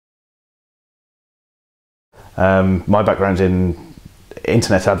My background's in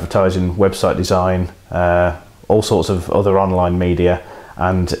internet advertising, website design, all sorts of other online media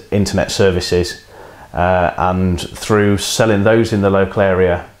and internet services. And through selling those in the local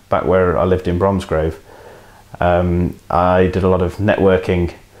area, back where I lived in Bromsgrove, I did a lot of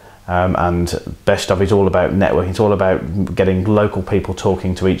networking, and Best Of is all about networking. It's all about getting local people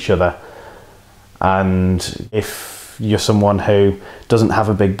talking to each other. And if you're someone who doesn't have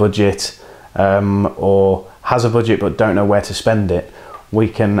a big budget, or has a budget but don't know where to spend it, we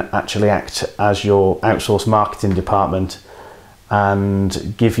can actually act as your outsourced marketing department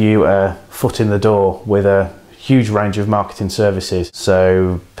and give you a foot in the door with a huge range of marketing services.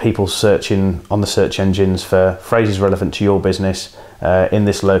 So people searching on the search engines for phrases relevant to your business in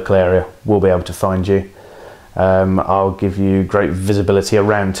this local area will be able to find you. I'll give you great visibility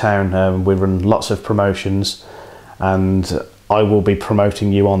around town. We run lots of promotions and I will be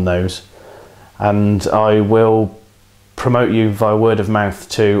promoting you on those. And I will promote you via word of mouth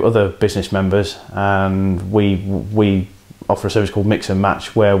to other business members, and we offer a service called Mix and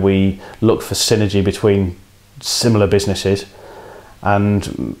Match, where we look for synergy between similar businesses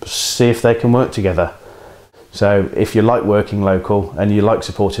and see if they can work together. So if you like working local and you like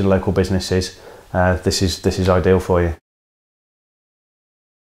supporting local businesses, this is ideal for you.